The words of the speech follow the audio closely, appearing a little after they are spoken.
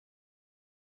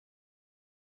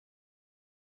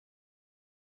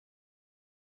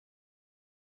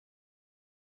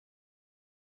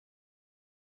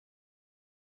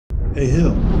Hey,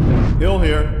 Hill. Hill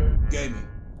here. Gaming.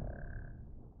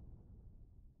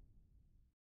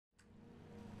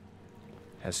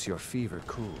 Has your fever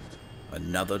cooled?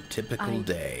 Another typical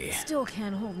day. Still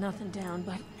can't hold nothing down,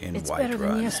 but in it's Whiterun. better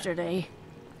than yesterday.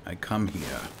 I come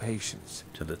here Patience.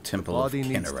 to the Temple of Body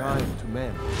needs Kinnereth time to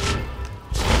mend.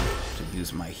 to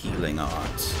use my healing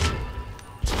arts.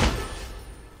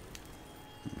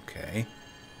 Okay.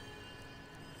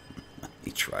 Let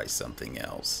me try something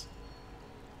else.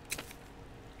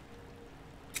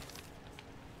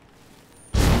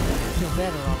 Feel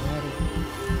better already.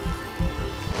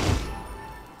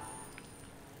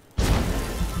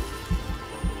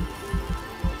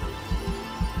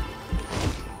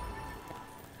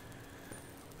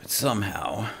 But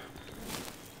somehow,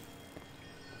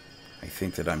 I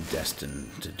think that I'm destined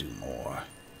to do more.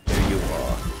 There you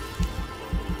are.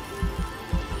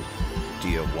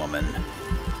 Dear woman.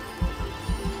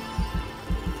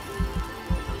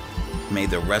 May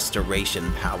the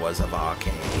restoration powers of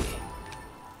Arkay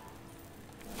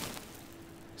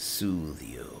soothe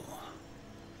you.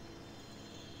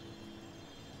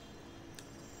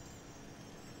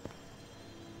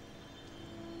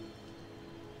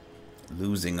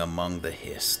 Losing among the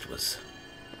Hist was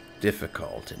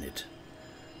difficult, and it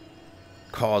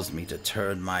caused me to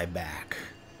turn my back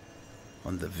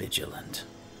on the Vigilant.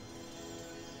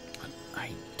 But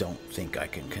I don't think I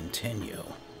can continue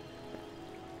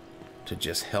to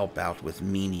just help out with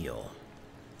menial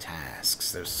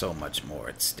tasks. There's so much more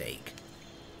at stake.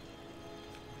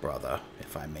 Brother,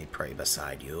 if I may pray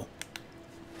beside you.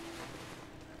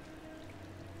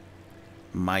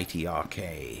 Mighty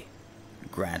Arkay,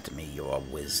 grant me your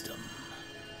wisdom.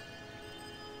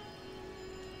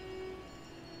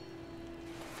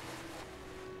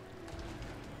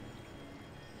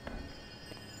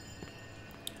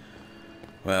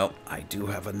 Well, I do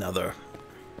have another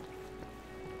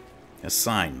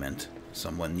assignment.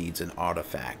 Someone needs an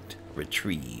artifact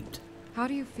retrieved. How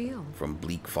do you feel? From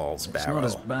Bleak Falls It's Barrow. not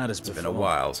as bad as It's before. been a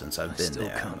while since I've been still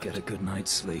there. Can't get a good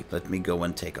night's sleep. Let me go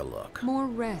and take a look. More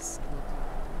rest.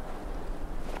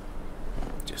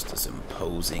 Just as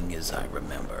imposing as I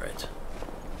remember it.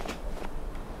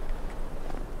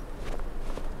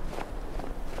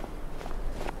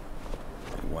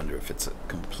 I wonder if it's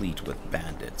complete with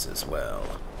bandits as well.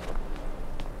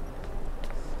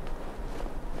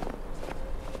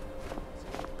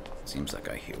 Seems like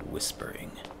I hear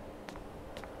whispering.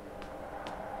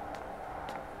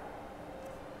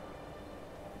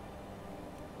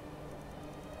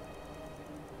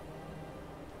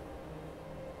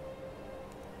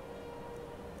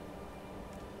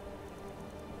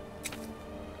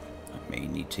 I may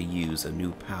need to use a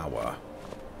new power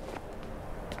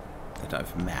that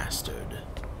I've mastered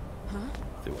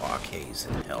through Arkay's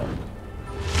help.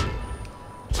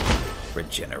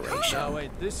 Regeneration. Now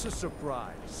ain't this a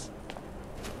surprise?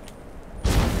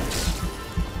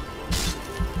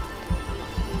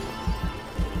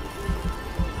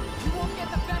 You won't get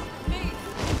the best of me.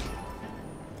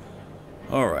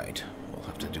 Alright, we'll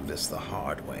have to do this the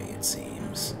hard way, it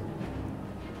seems.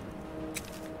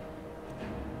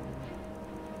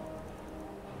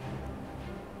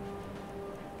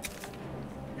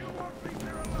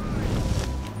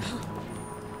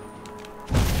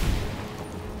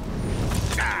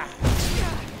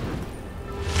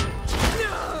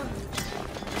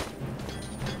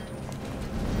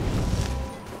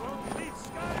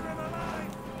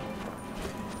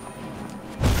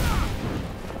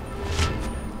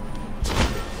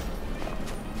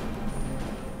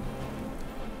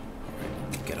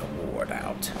 Get a ward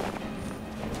out.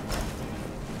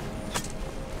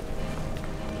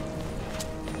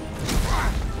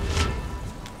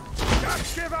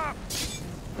 Don't give up!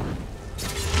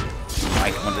 You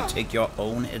might want to take your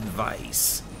own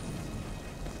advice,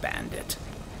 bandit.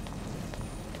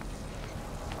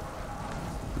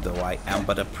 Though I am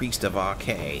but a priest of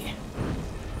Arkay,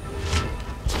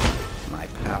 my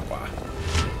power,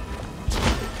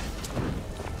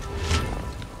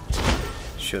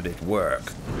 should it work,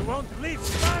 You won't leave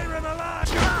Skyrim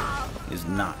alive! is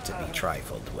not to be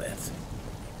trifled with.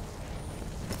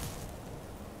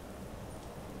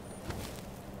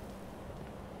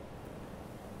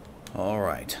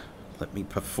 Alright, let me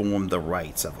perform the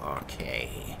rites of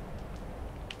Arkay.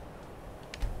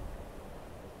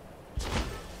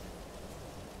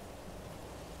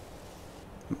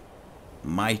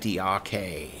 Mighty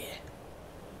Arkay,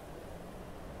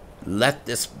 let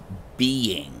this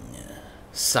being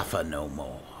suffer no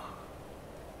more.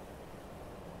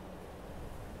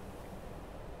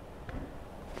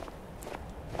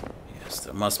 Yes,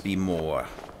 there must be more.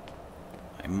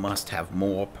 I must have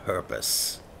more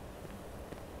purpose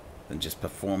than just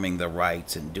performing the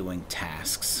rites and doing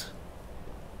tasks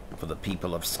for the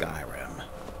people of Skyrim.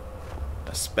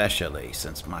 Especially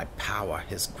since my power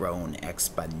has grown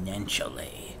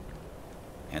exponentially,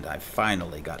 and I've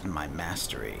finally gotten my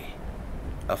mastery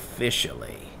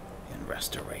officially in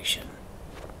restoration.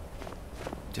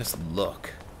 Just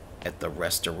look at the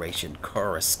restoration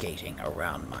coruscating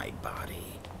around my body.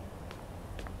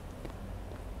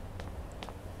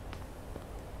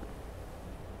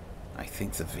 I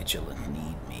think the Vigilant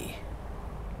need me.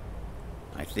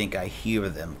 I think I hear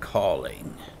them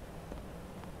calling.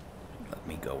 Let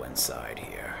me go inside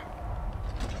here.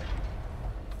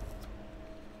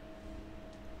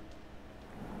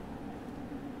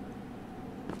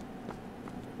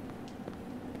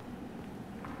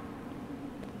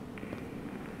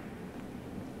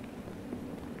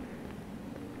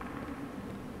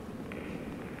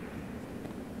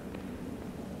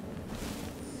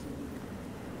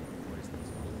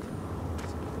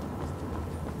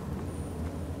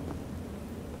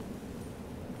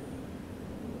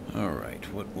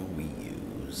 Alright, what will we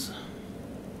use?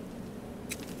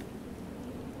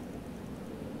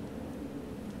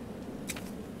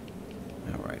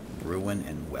 Alright, Ruin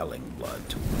and Welling Blood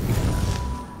to work.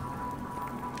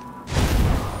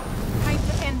 Time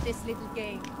to end this little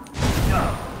game.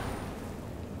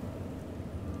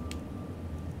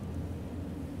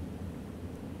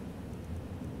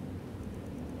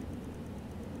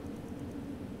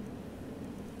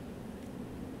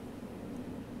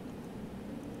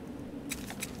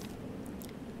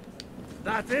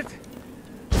 That's it?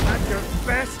 That's your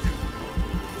best?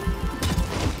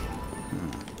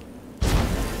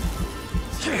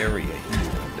 This area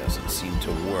healing doesn't seem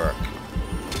to work.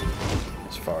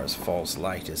 As far as false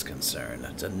light is concerned,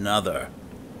 it's another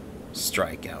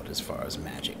strikeout as far as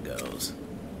magic goes.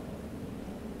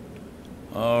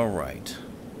 Alright.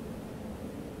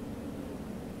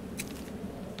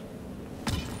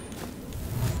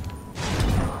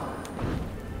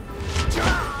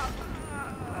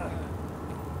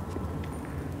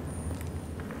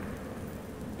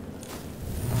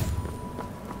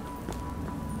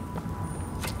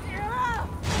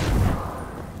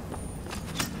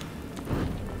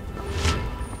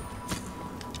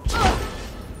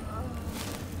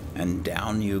 And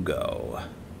down you go.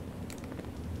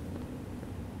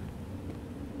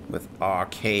 With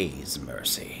Arkay's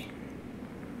mercy.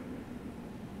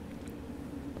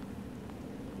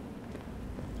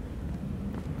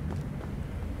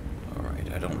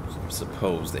 Alright, I don't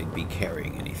suppose they'd be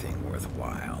carrying anything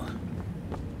worthwhile.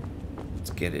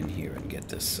 Let's get in here and get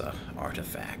this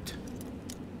artifact.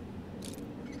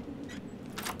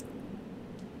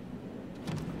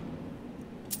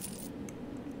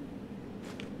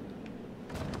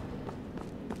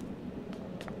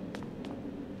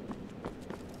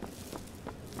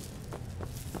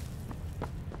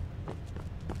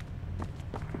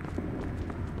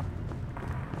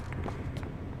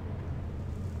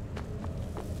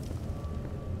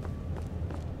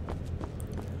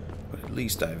 At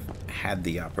least I've had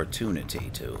the opportunity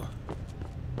to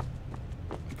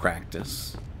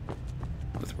practice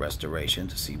with restoration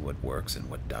to see what works and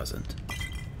what doesn't.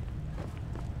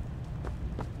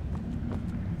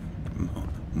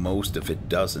 Most of it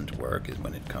doesn't work is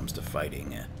when it comes to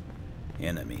fighting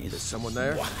enemies. Is someone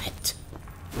there? What?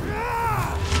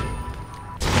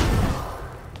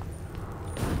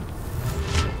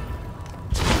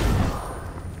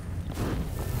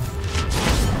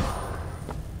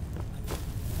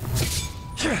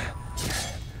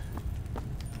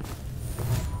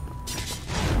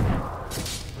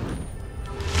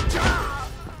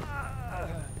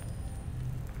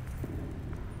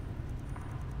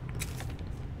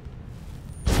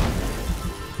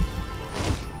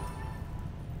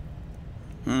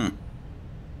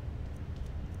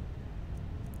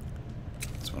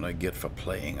 That's what I get for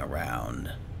playing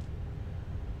around.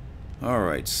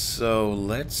 Alright, so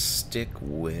let's stick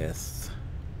with...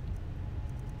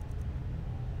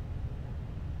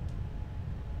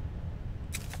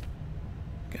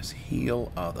 I guess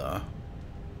heal other.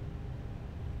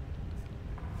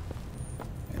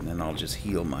 And then I'll just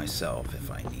heal myself if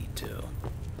I need to.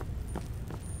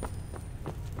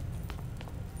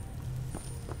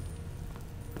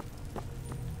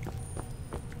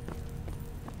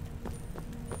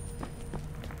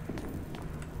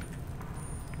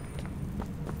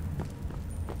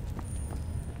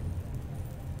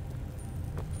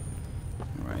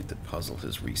 The puzzle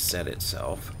has reset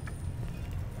itself.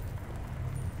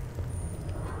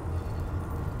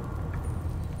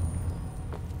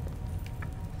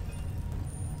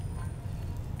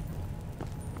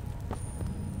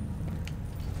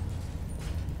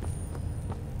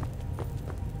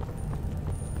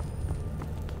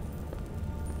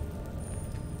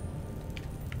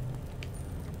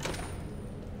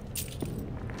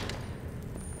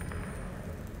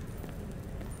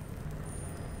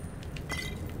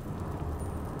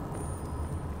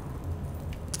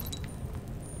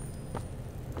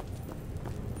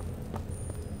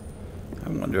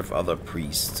 Wonder if other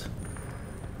priests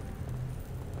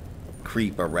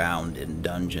creep around in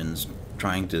dungeons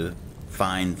trying to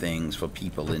find things for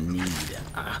people in need.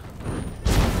 Ah.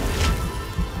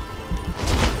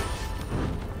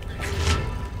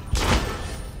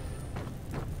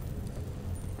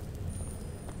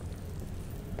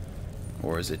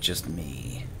 Or is it just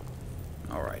me?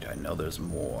 Alright, I know there's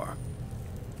more.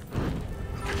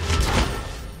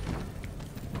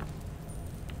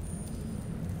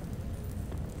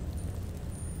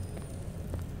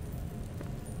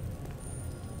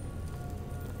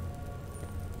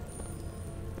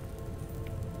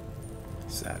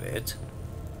 Is that it?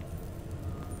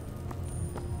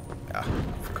 Ah,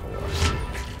 of course.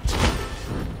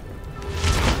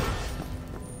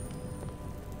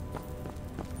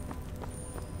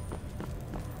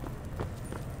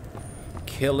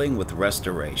 Killing with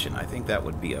restoration. I think that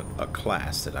would be a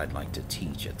class that I'd like to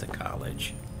teach at the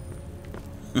college.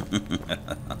 I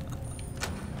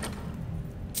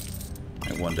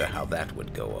wonder how that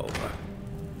would go over.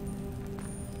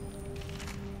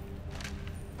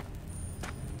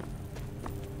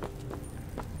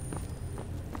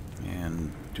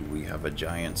 And do we have a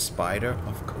giant spider?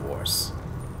 Of course.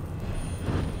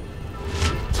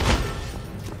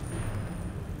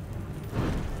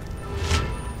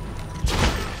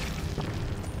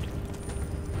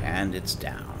 And it's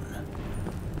down.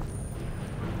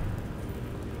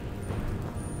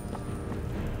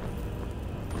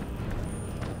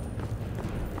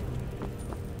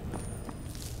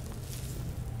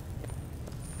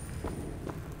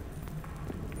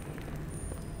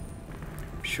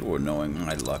 Sure, knowing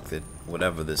my luck, that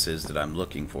whatever this is that I'm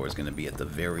looking for is going to be at the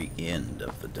very end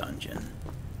of the dungeon.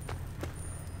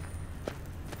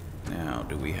 Now,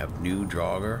 do we have new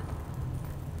Draugr?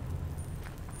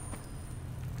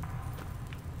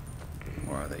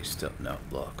 Or are they still... No,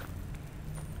 look.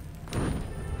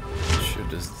 Sure,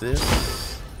 does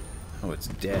this... Oh, it's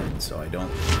dead, so I don't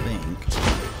think...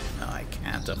 No, I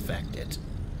can't affect it.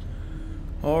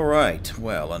 Alright,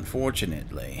 well,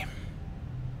 unfortunately...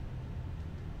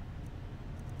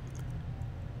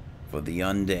 For the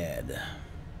undead...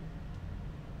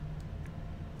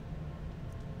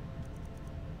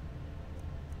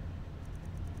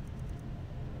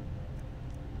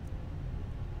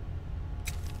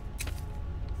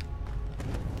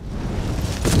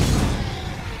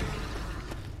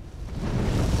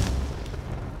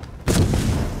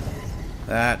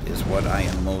 That is what I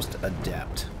am most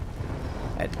adept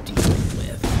at dealing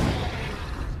with.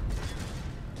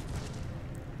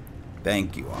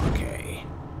 Thank you, Arkay.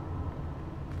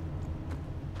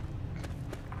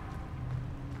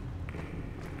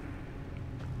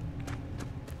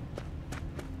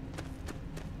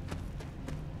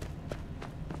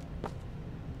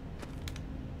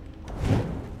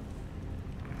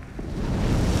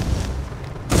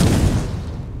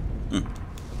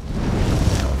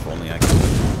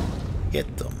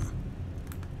 Hit them.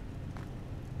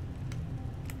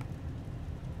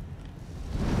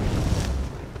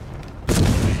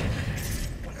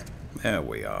 There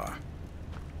we are.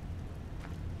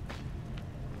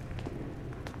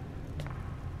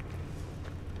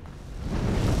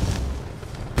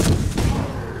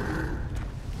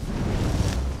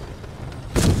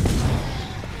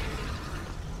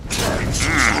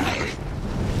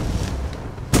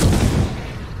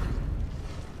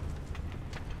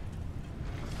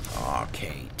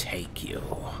 Arkay, take you.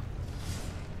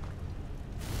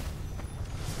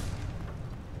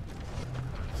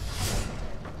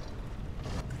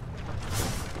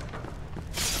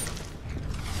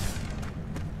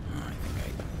 I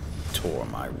think I tore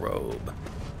my robe.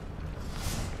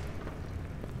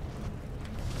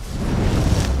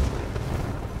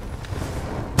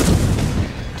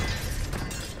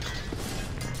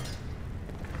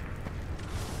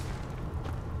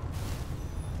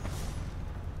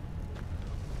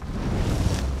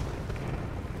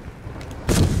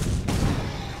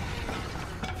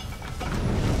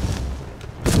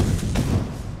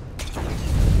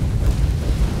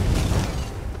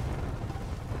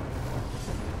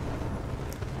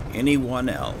 Anyone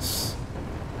else?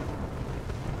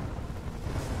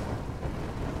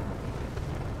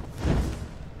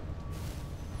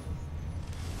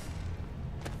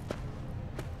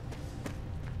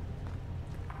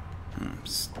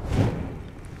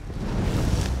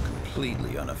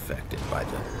 Completely unaffected by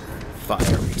the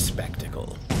fiery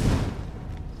spectacle.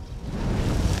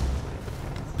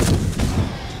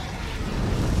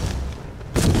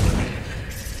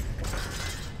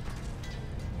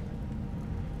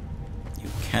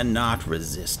 Cannot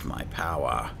resist my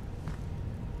power.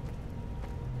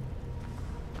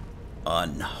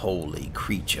 unholy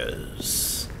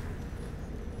creatures.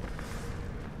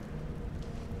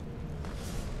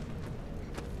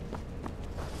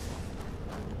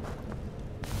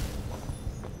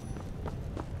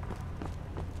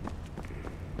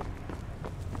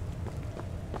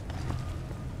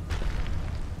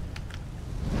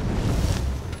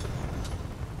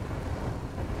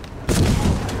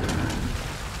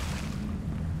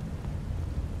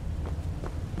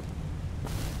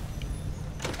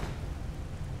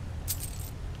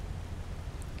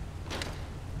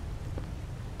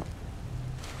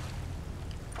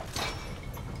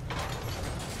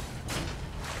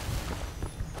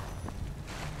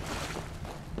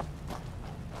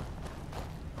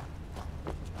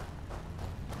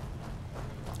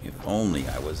 If only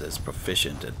I was as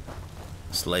proficient at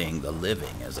slaying the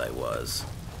living as I was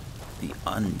the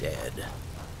undead.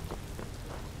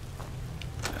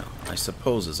 Well, I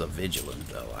suppose as a vigilant,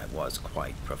 though, I was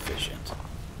quite proficient.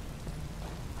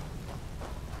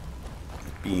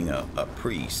 Being a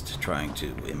priest, trying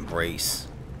to embrace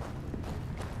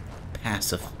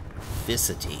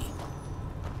pacificity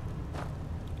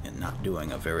and not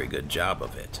doing a very good job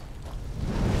of it.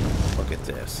 Look at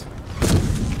this.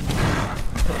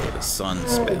 The sun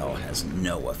spell has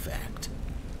no effect.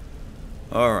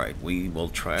 Alright, we will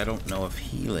try. I don't know if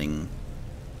healing...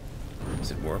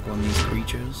 Does it work on these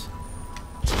creatures?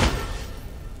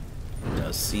 It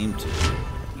does seem to.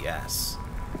 Yes.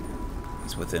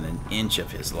 He's within an inch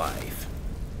of his life.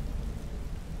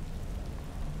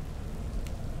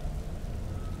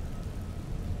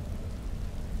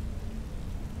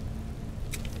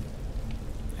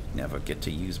 I never get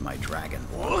to use my dragon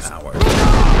power.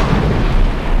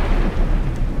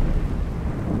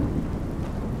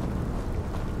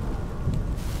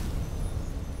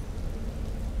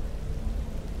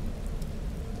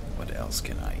 What else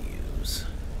can I use?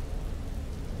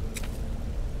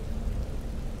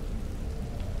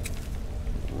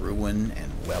 Ruin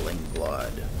and welling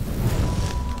blood.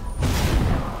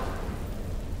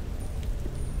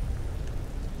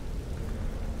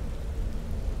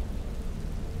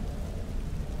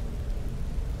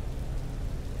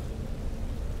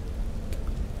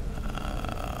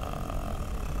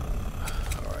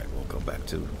 Alright, we'll go back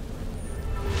to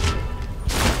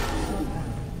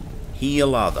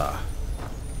Heal Other.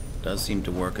 Does seem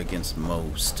to work against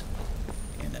most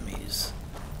enemies.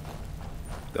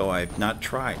 Though I've not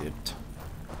tried it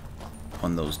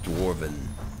on those dwarven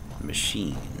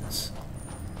machines.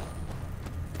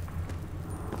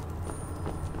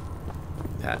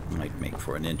 That might make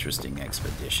for an interesting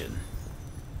expedition.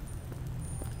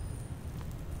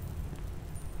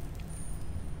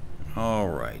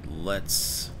 Alright,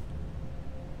 let's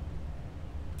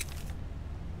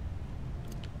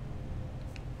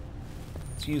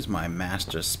use my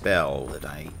master spell that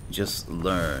I just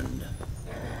learned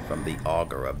from the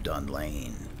Augur of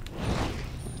Dunlane.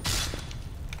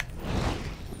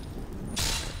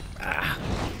 Ah.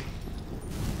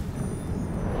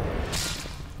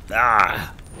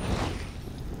 Ah.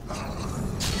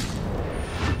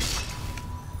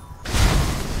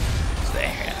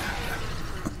 There.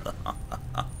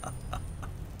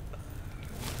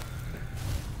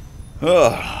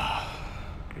 Oh.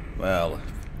 Well,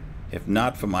 if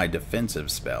not for my defensive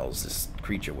spells, this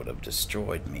creature would have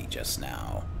destroyed me just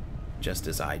now, just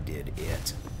as I did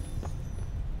it.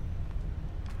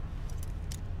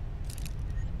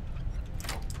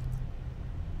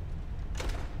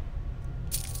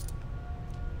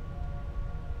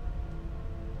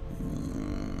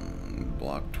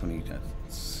 Block 20,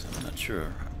 I'm not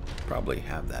sure. I probably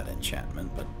have that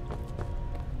enchantment, but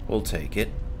we'll take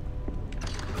it.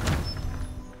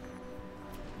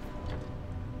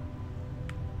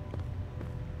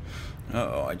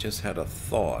 Uh-oh, I just had a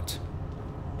thought.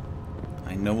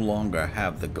 I no longer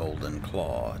have the golden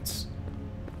claw. It's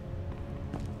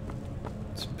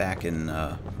back in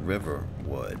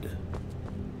Riverwood.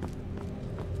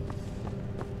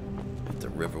 At the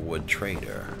Riverwood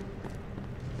Trader.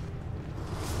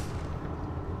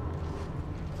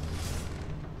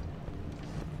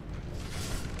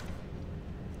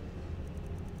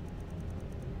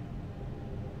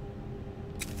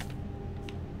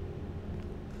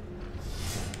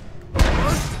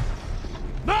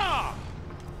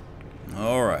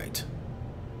 Alright.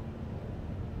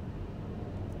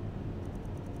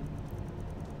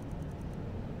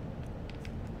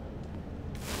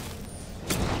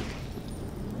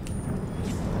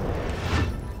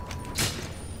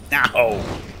 Ow!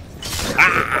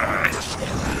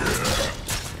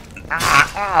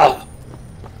 Ah! Ah!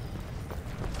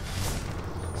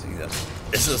 See,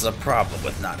 this is a problem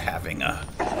with not having a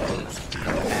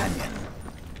companion.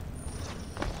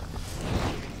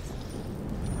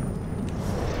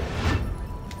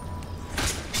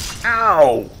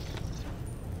 Ow!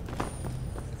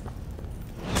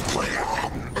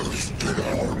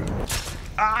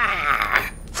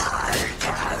 Ah!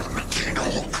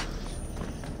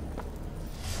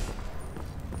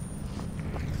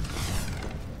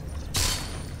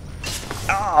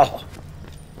 Oh!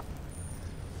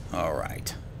 All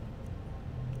right.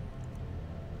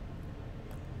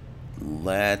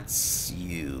 Let's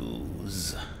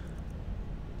use...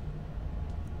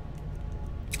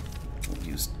 We'll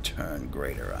use Turn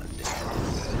Greater Undead.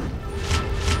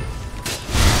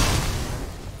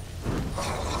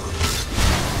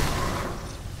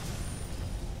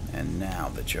 And now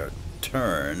that you're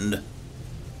turned...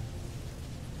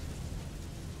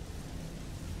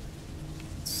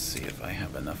 Let's see if I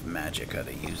have enough magicka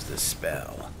to use this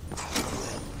spell.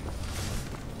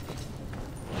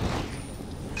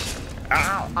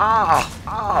 Ow! Ow!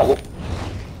 Ow!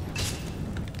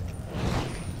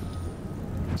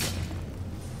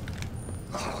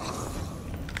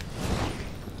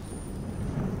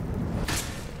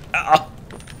 Ow!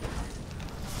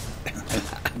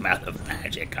 I'm out of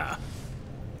magicka.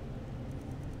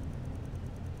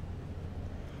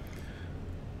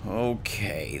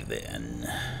 Okay, then.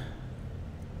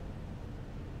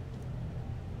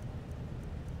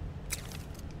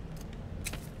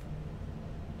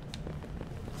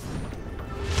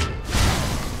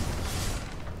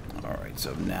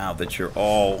 So now that you're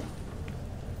all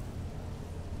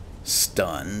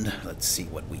stunned, let's see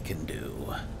what we can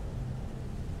do.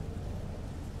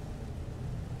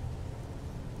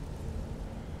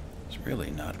 It's really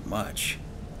not much.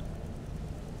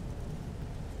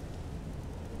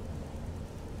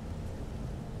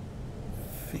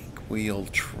 I think we'll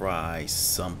try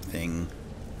something.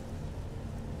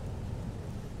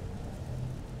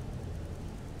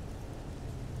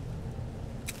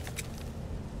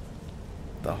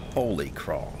 The Holy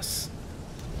Cross.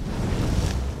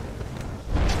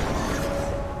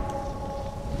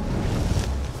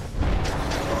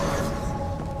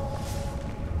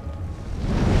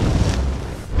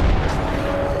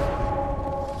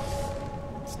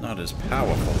 It's not as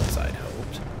powerful as I'd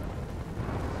hoped.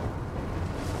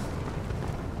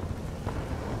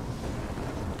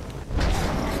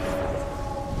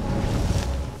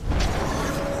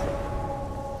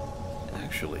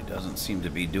 Actually doesn't seem to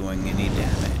be doing any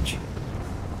damage.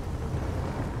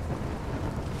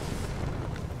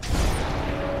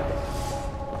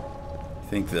 I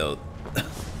think the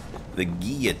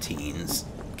guillotines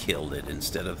killed it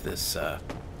instead of this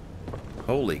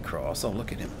Holy Cross. Oh,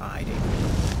 look at him hiding.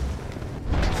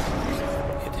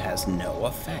 It has no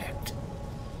effect.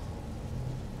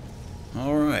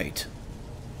 All right.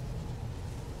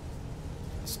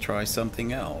 Let's try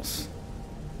something else.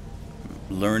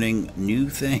 Learning new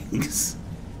things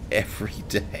every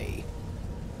day.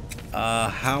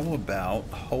 How about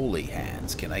Holy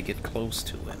Hands? Can I get close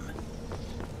to him?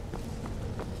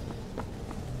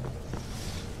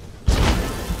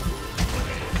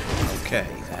 Okay,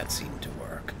 that seemed to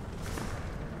work.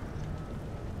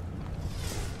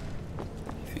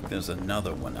 I think there's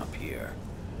another one up here.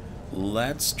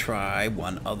 Let's try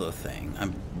one other thing.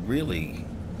 I'm really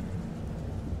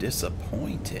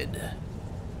disappointed.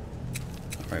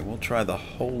 Alright, we'll try the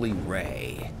Holy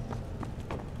Ray.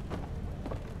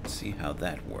 See how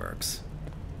that works.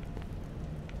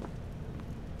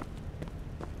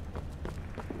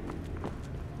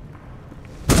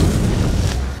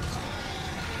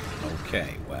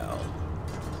 Okay, well,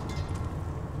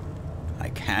 I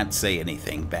can't say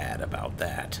anything bad about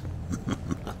that.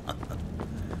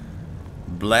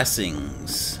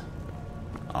 Blessings,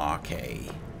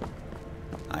 Arkay.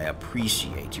 I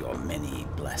appreciate your many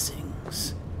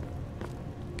blessings.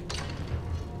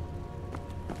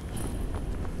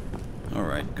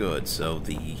 Alright, good. So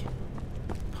the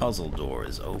puzzle door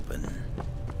is open.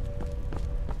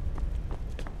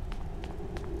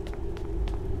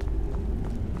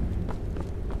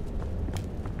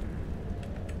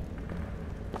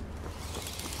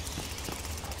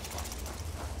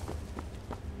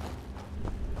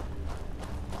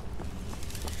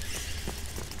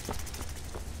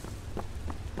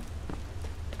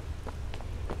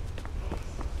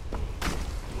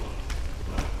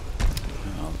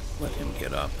 Let him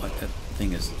get up. Like that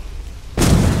thing is...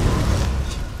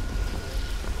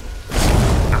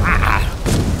 Ah!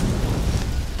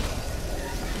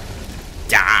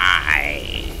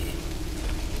 Die!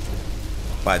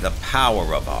 By the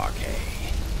power of Arkay.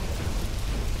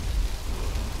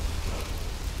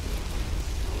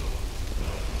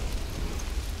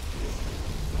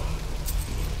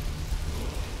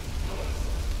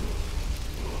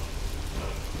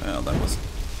 Well, that was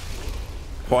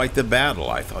quite the battle.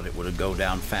 I thought it would go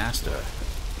down faster.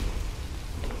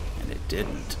 And it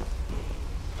didn't.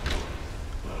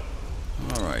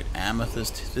 Alright,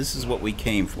 Amethyst. This is what we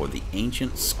came for. The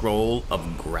Ancient Scroll of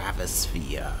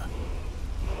Gravisphere.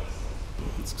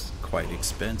 It's quite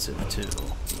expensive, too.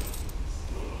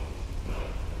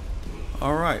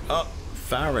 Alright. Oh,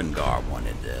 Farengar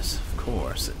wanted this. Of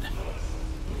course.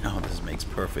 Now this makes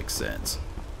perfect sense.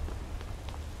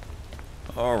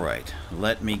 Alright.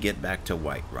 Let me get back to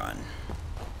Whiterun.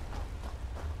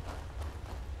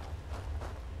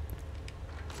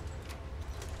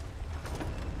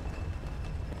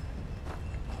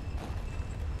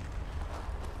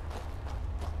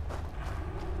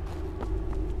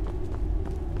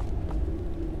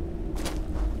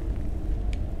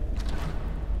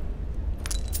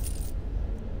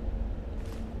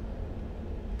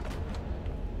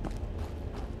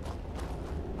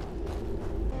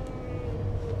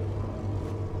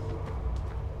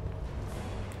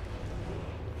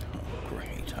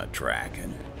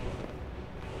 Dragon.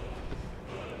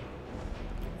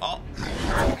 Oh.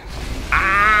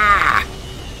 Ah!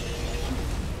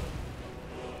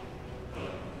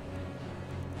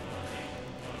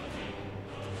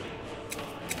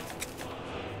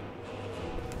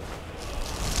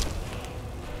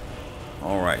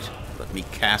 All right, let me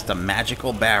cast a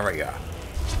magical barrier.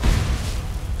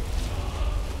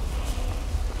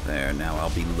 There, now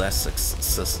I'll be less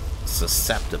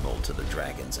susceptible to the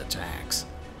dragon's attacks.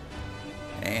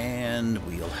 And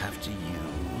we'll have to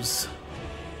use...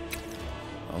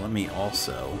 Well, let me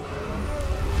also...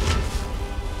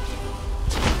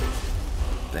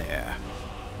 There.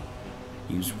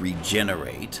 Use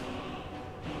Regenerate.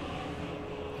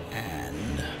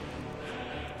 And...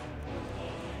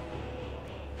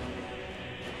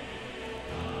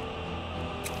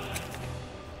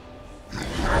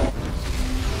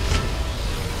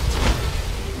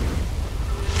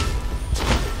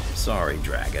 Sorry,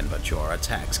 dragon, but your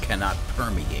attacks cannot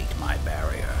permeate my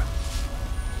barrier.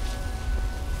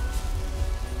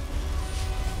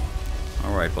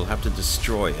 Alright, we'll have to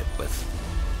destroy it with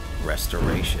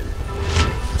restoration.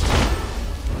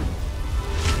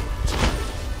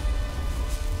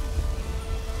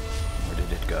 Where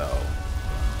did it go?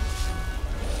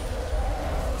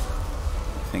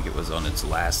 I think it was on its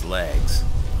last legs.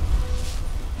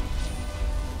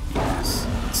 Yes,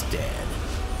 it's dead.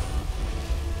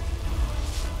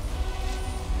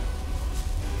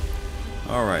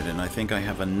 Alright, and I think I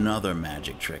have another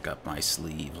magic trick up my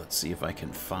sleeve. Let's see if I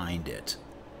can find it.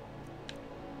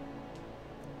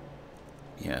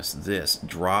 Yes, this.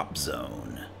 Drop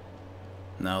Zone.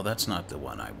 No, that's not the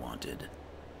one I wanted.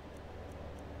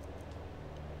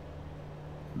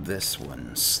 This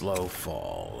one. Slow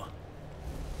Fall.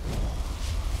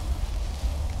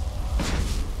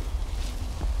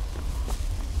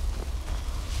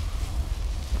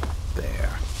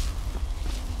 There.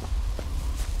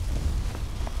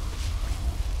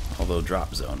 Although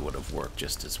Drop Zone would have worked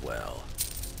just as well.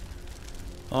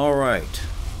 Alright.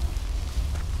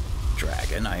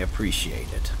 Dragon, I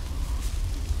appreciate it.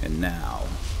 And now,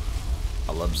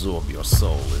 I'll absorb your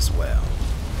soul as well.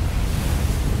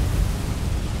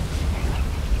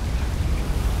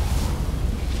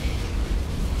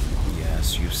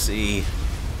 Yes, you see,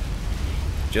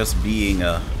 just being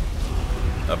a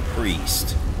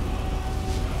priest,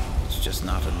 it's just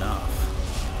not enough.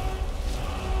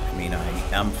 I mean,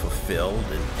 I am fulfilled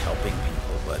in helping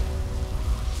people, but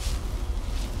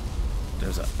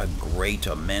there's a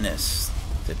greater menace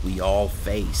that we all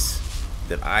face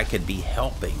that I could be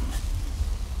helping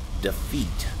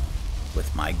defeat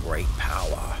with my great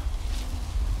power.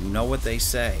 You know what they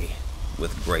say,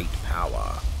 with great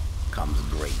power comes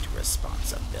great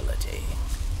responsibility.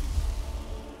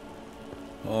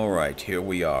 Alright, here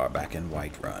we are back in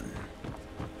Whiterun.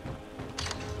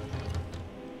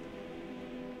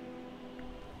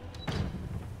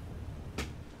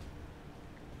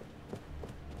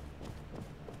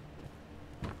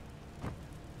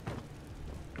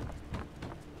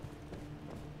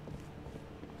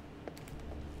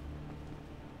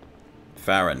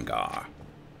 Farengar.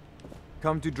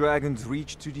 Come to Dragon's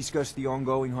Reach to discuss the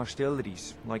ongoing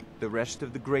hostilities, like the rest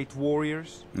of the great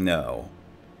warriors? No.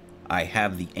 I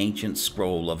have the ancient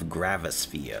scroll of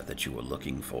Gravisphere that you were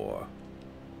looking for.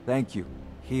 Thank you.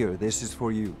 Here, this is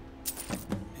for you.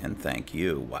 And thank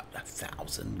you. What,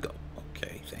 1,000 gold?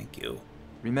 Okay, thank you.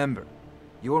 Remember,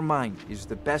 your mind is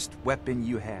the best weapon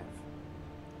you have.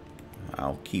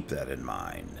 I'll keep that in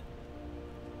mind.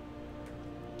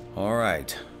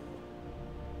 Alright.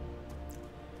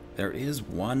 There is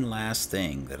one last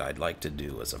thing that I'd like to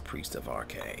do as a priest of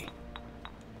Arkay.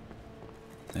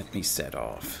 Let me set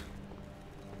off.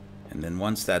 And then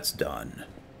once that's done,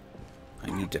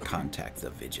 I need to contact the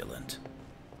Vigilant.